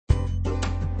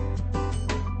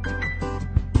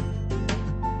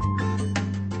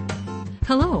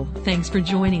Hello, thanks for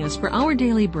joining us for Our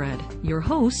Daily Bread. Your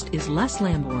host is Les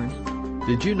Lamborn.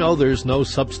 Did you know there's no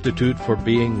substitute for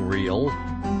being real?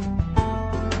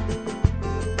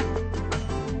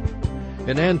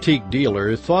 An antique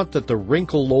dealer thought that the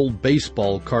wrinkled old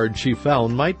baseball card she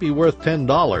found might be worth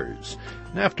 $10.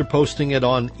 And after posting it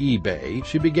on eBay,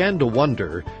 she began to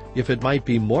wonder if it might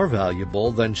be more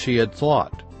valuable than she had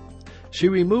thought. She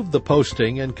removed the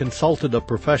posting and consulted a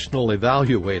professional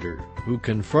evaluator who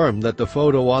confirmed that the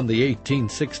photo on the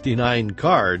 1869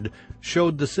 card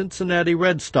showed the Cincinnati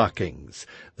Red Stockings,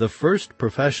 the first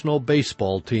professional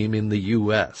baseball team in the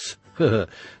U.S. The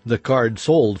card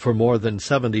sold for more than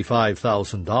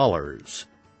 $75,000.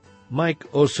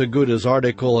 Mike Osaguda's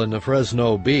article in the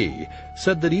Fresno Bee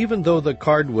said that even though the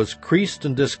card was creased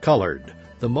and discolored,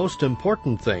 the most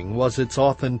important thing was its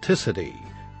authenticity.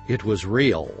 It was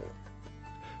real.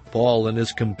 Paul and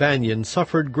his companions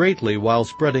suffered greatly while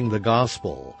spreading the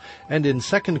gospel, and in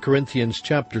 2 Corinthians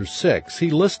chapter 6 he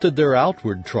listed their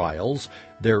outward trials,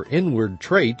 their inward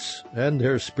traits, and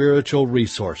their spiritual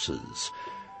resources.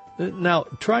 Now,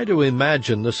 try to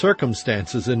imagine the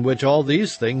circumstances in which all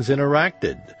these things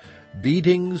interacted.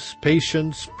 Beatings,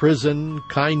 patience, prison,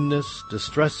 kindness,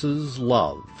 distresses,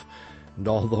 love. And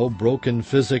although broken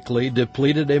physically,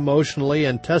 depleted emotionally,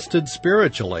 and tested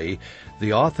spiritually,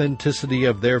 the authenticity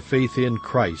of their faith in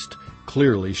Christ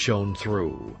clearly shone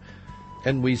through.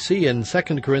 And we see in 2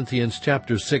 Corinthians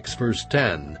chapter 6, verse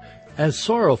 10, as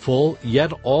sorrowful,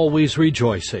 yet always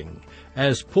rejoicing,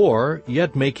 as poor,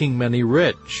 yet making many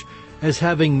rich, as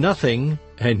having nothing,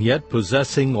 and yet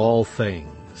possessing all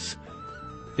things.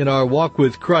 In our walk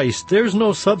with Christ, there's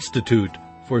no substitute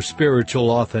for spiritual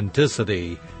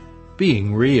authenticity,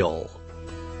 being real.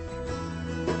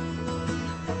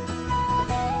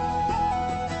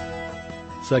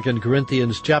 Second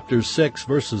Corinthians chapter 6,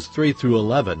 verses 3 through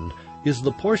 11 is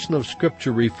the portion of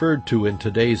Scripture referred to in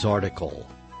today's article.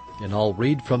 And I'll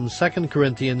read from 2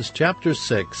 Corinthians chapter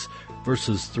 6,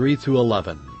 verses 3 through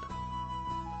 11.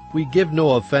 We give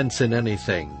no offense in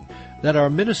anything, that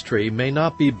our ministry may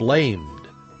not be blamed,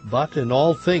 but in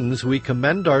all things we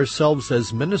commend ourselves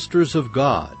as ministers of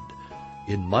God,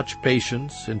 in much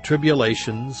patience, in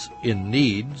tribulations, in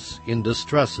needs, in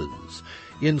distresses,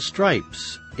 in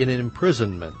stripes, in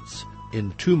imprisonments,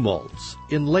 in tumults,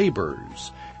 in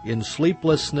labors, in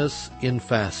sleeplessness, in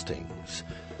fastings,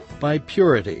 by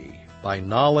purity, by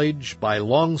knowledge, by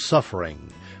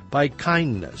long-suffering, by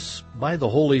kindness, by the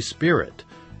Holy Spirit,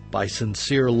 by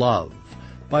sincere love,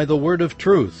 by the word of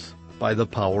truth, by the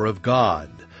power of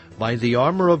God, by the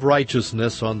armor of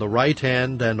righteousness on the right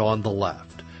hand and on the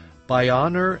left, by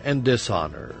honor and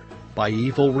dishonor, by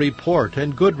evil report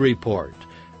and good report,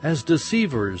 as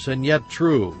deceivers and yet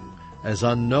true, as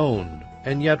unknown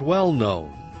and yet well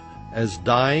known, as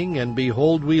dying and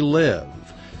behold we live,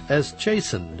 as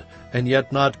chastened and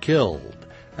yet not killed,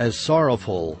 as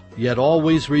sorrowful yet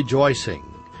always rejoicing,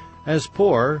 as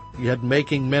poor yet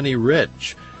making many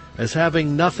rich, as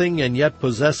having nothing and yet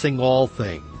possessing all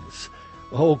things.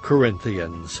 O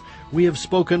Corinthians, we have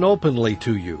spoken openly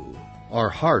to you. Our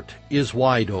heart is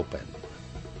wide open.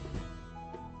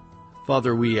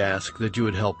 Father, we ask that you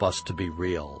would help us to be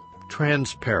real,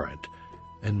 transparent,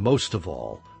 and most of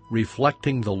all,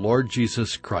 reflecting the Lord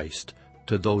Jesus Christ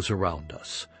to those around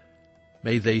us.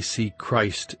 May they see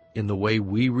Christ in the way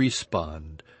we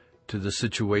respond to the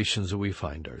situations that we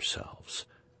find ourselves.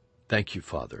 Thank you,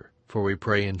 Father, for we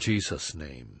pray in Jesus'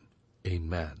 name.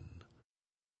 Amen.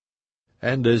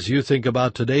 And as you think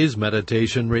about today's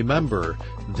meditation, remember,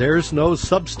 there's no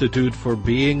substitute for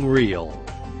being real.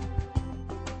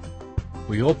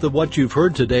 We hope that what you've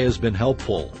heard today has been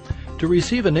helpful. To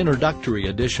receive an introductory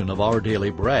edition of Our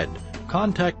Daily Bread,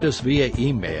 contact us via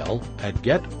email at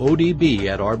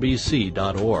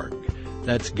getodb@rbc.org.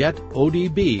 That's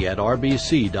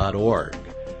getodb@rbc.org.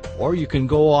 Or you can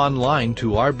go online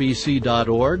to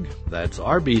rbc.org, that's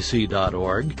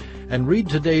rbc.org, and read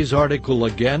today's article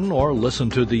again or listen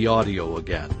to the audio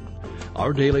again.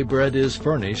 Our Daily Bread is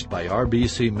furnished by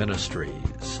RBC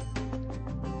Ministries.